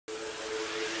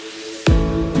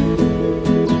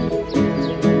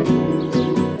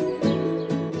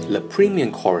The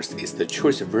premium course is the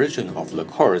choice version of the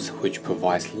course which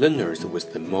provides learners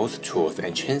with the most tools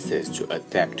and chances to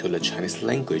adapt to the Chinese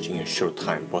language in a short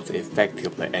time both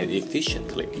effectively and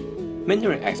efficiently.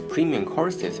 MandarinX premium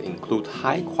courses include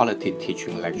high-quality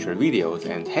teaching lecture videos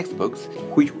and textbooks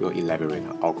which will elaborate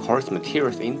our course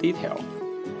materials in detail.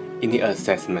 In the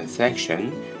assessment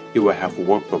section, you will have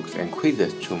workbooks and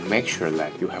quizzes to make sure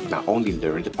that you have not only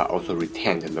learned but also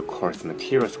retained the course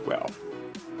materials well.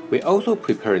 We also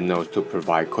prepare notes to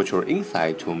provide cultural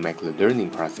insight to make the learning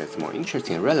process more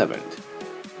interesting and relevant.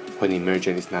 When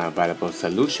immersion is not a viable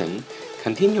solution,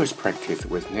 continuous practice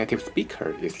with native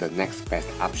speaker is the next best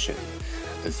option.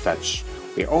 As such,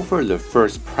 we offer the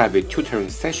first private tutoring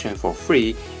session for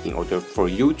free in order for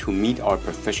you to meet our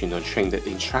professional trained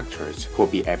instructors who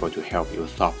will be able to help you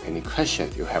solve any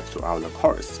questions you have throughout the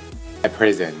course. At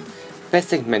present,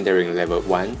 Basic Mandarin Level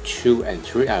 1, 2, and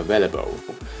 3 are available.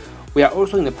 We are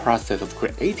also in the process of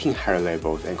creating higher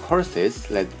levels and courses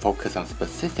that focus on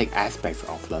specific aspects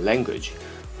of the language,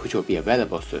 which will be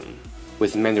available soon.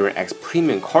 With MandarinX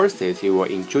premium courses, you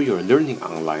will enjoy your learning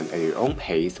online at your own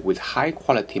pace with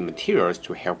high-quality materials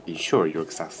to help ensure your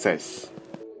success.